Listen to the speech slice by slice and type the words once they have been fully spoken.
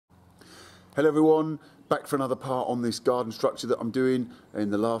Hello everyone, back for another part on this garden structure that I'm doing.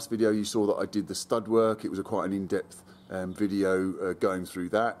 In the last video you saw that I did the stud work. It was quite an in-depth video going through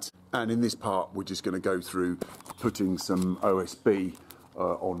that. And in this part we're just going to go through putting some OSB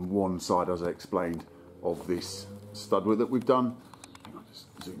on one side, as I explained, of this stud work that we've done. Hang on, just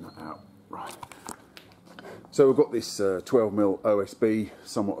zoom that out. Right. So we've got this 12mm OSB,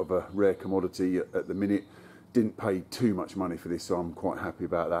 somewhat of a rare commodity at the minute. Didn't pay too much money for this, so I'm quite happy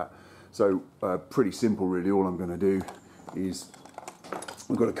about that. So pretty simple really. All I'm going to do is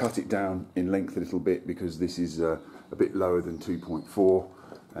I've got to cut it down in length a little bit because this is a bit lower than 2.4,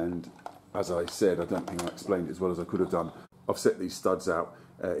 and as I said, I don't think I explained it as well as I could have done. I've set these studs out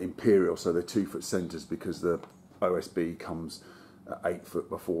imperial, so they're 2-foot centres because the OSB comes 8 foot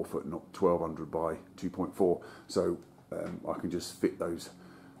by 4 foot, not 1200 by 2.4. So I can just fit those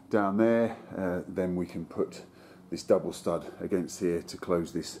down there. Then we can put this double stud against here to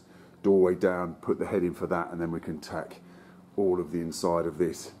close this doorway down, put the head in for that, and then we can tack all of the inside of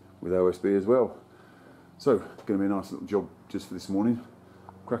this with OSB as well. So it's going to be a nice little job just for this morning.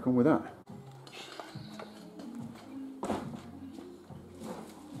 Crack on with that.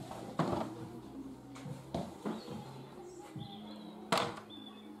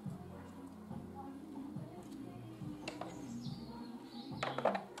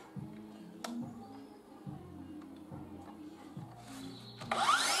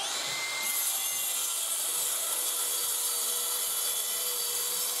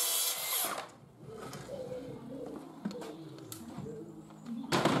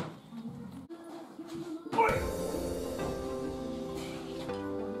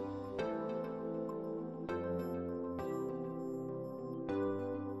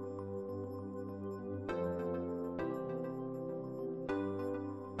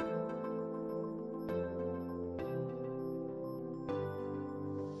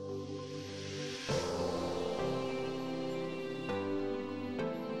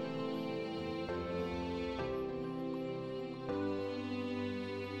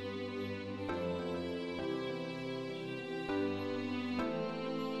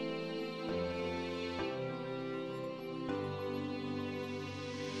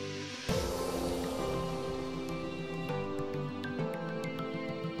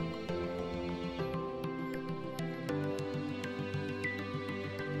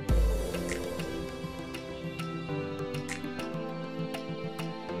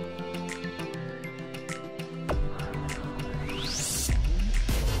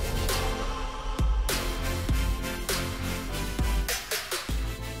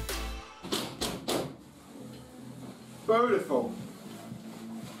 Beautiful.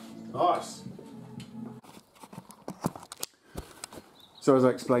 Nice. So as I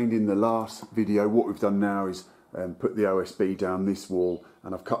explained in the last video, what we've done now is put the OSB down this wall,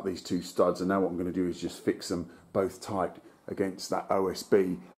 and I've cut these two studs, and now what I'm going to do is just fix them both tight against that OSB.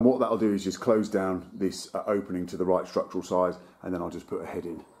 And what that'll do is just close down this opening to the right structural size, and then I'll just put a head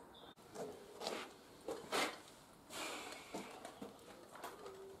in.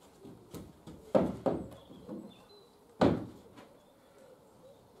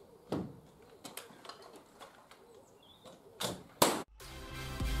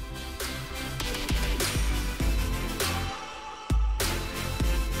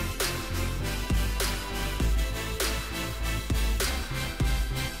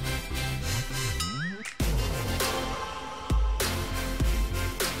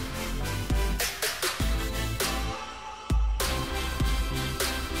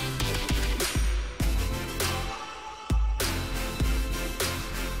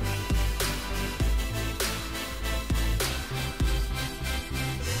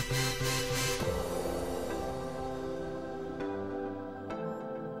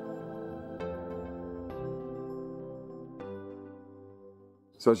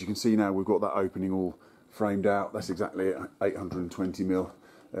 So as you can see now, we've got that opening all framed out. That's exactly an 820mm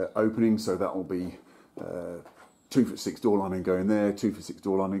opening, so that will be 2'6" door lining going there, 2'6"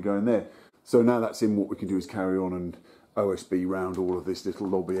 door lining going there. So now that's in, what we can do is carry on and OSB round all of this little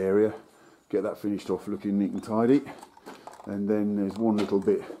lobby area, get that finished off looking neat and tidy. And then there's one little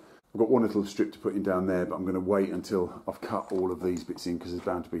bit, I've got one little strip to put in down there, but I'm going to wait until I've cut all of these bits in because there's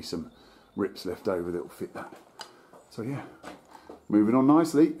bound to be some rips left over that will fit that. So yeah. Moving on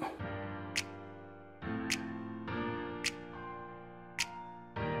nicely.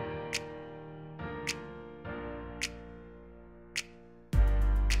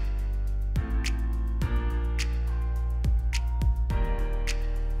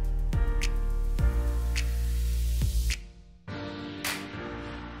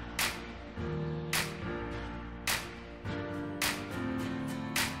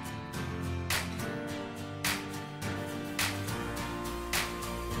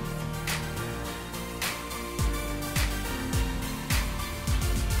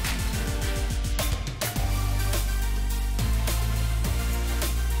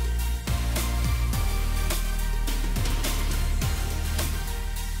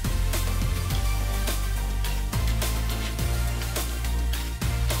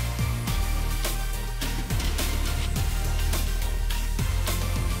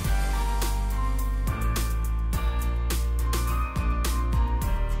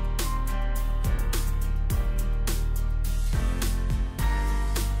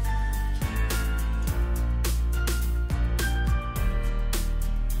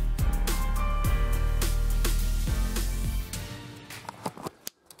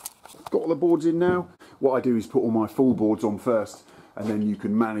 got all the boards in now, what I do is put all my full boards on first, and then you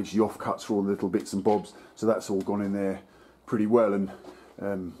can manage the offcuts for all the little bits and bobs. So that's all gone in there pretty well. And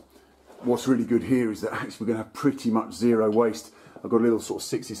what's really good here is that actually we're going to have pretty much zero waste. I've got a little sort of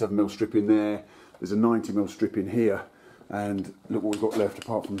 67mm strip in there. There's a 90mm strip in here. And look what we've got left,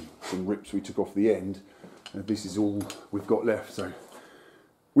 apart from some rips we took off the end. This is all we've got left. So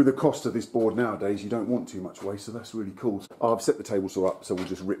with the cost of this board nowadays, you don't want too much waste, so that's really cool. I've set the table saw up, so we'll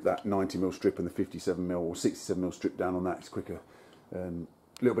just rip that 90mm strip and the 57mm or 67mm strip down on that. It's quicker, a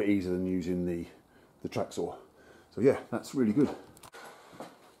little bit easier than using the track saw. So yeah, that's really good.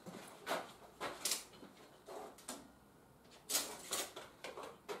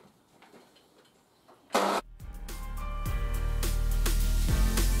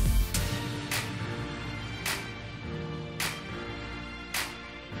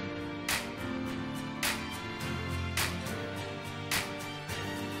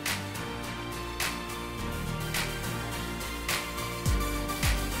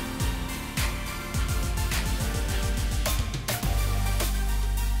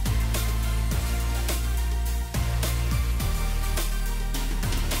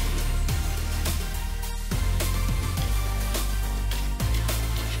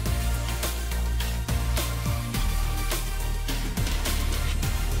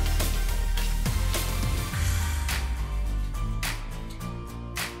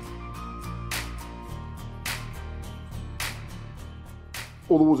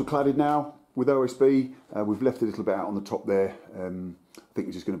 All the walls are cladded now with OSB. We've left a little bit out on the top there. I think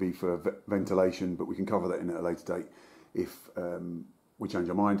it's just going to be for ventilation, but we can cover that in at a later date if we change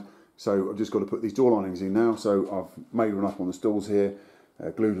our mind. So I've just got to put these door linings in now. So I've made one up on the stalls here,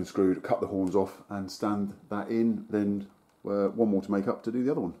 glued and screwed, cut the horns off and stand that in. Then one more to make up to do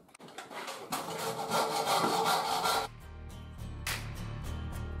the other one.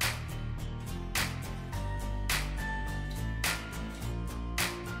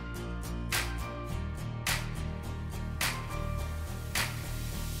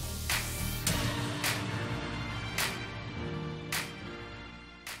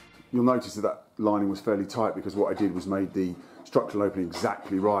 You'll notice that that lining was fairly tight because what I did was made the structural opening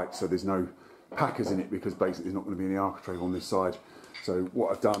exactly right, so there's no packers in it, because basically there's not going to be any architrave on this side. So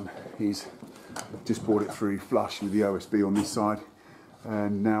what I've done is just poured it through flush with the OSB on this side,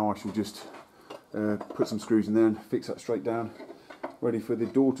 and now I shall just put some screws in there and fix that straight down, ready for the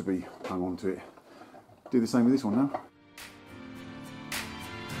door to be hung onto it. Do the same with this one now.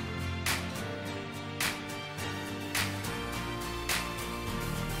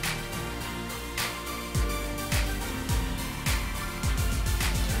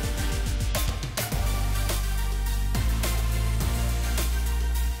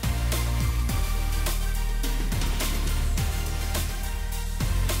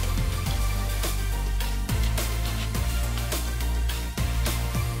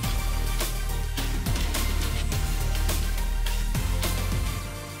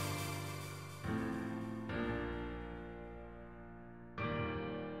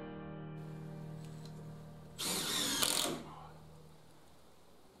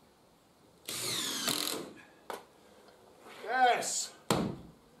 Yes!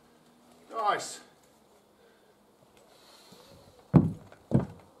 Nice!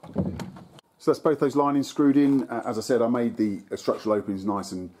 So that's both those linings screwed in. As I said, I made the structural openings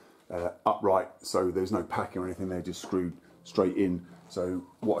nice and upright, so there's no packing or anything, they're just screwed straight in. So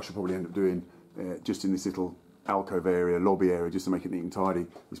what I should probably end up doing, just in this little alcove area, lobby area, just to make it neat and tidy,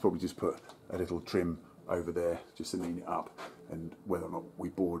 is probably just put a little trim over there, just to neaten it up. And whether or not we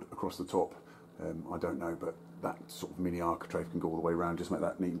board across the top, I don't know, but that sort of mini architrave can go all the way around, just make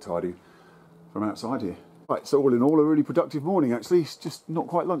that neat and tidy from outside here. Right, so all in all, a really productive morning actually. It's just not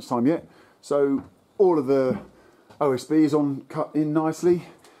quite lunchtime yet. So all of the OSB is on, cut in nicely.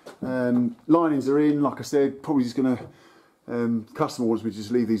 Linings are in, like I said, probably just going to, custom orders, we just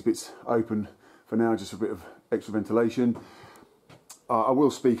leave these bits open for now, just for a bit of extra ventilation. I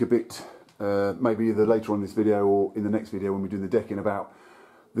will speak a bit, maybe either later on in this video or in the next video when we're doing the decking, about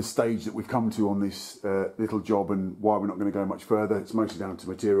the stage that we've come to on this little job and why we're not going to go much further. It's mostly down to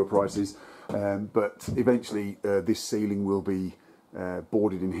material prices, but eventually this ceiling will be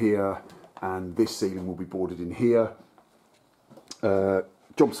boarded in here, and this ceiling will be boarded in here.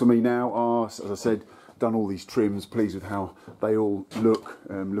 Jobs for me now are, as I said, done all these trims, pleased with how they all look,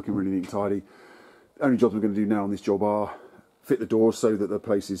 looking really neat and tidy. The only jobs we're going to do now on this job are fit the doors so that the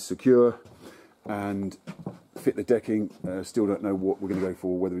place is secure, and fit the decking. Still don't know what we're going to go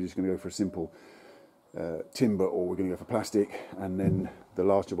for, whether we're just going to go for a simple timber or we're going to go for plastic. And then the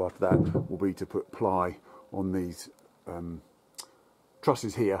last job after that will be to put ply on these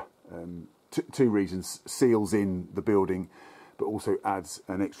trusses here, two reasons: seals in the building, but also adds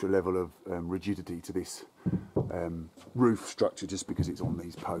an extra level of rigidity to this roof structure, just because it's on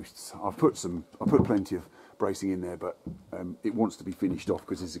these posts. I put plenty of bracing in there, but it wants to be finished off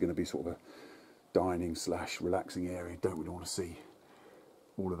because this is going to be sort of a dining / relaxing area. Don't really want to see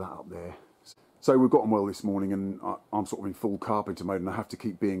all of that up there. So we've got on well this morning, and I'm sort of in full carpenter mode, and I have to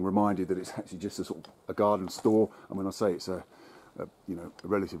keep being reminded that it's actually just a sort of a garden store. And when I say it's a you know, a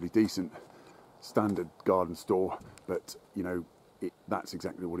relatively decent standard garden store, but you know, that's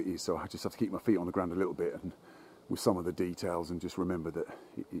exactly what it is. So I just have to keep my feet on the ground a little bit and with some of the details, and just remember that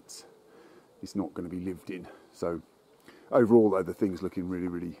it's not going to be lived in. So overall, though, the thing's looking really,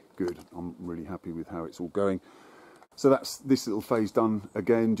 really good. I'm really happy with how it's all going. So that's this little phase done.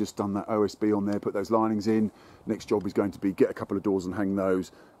 Again, just done that OSB on there, put those linings in. Next job is going to be get a couple of doors and hang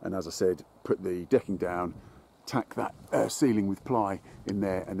those, and as I said, put the decking down, tack that ceiling with ply in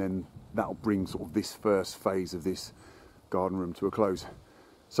there, and then that'll bring sort of this first phase of this garden room to a close.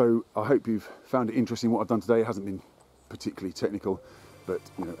 So I hope you've found it interesting what I've done today. It hasn't been particularly technical, but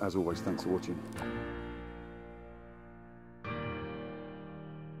you know, as always, thanks for watching.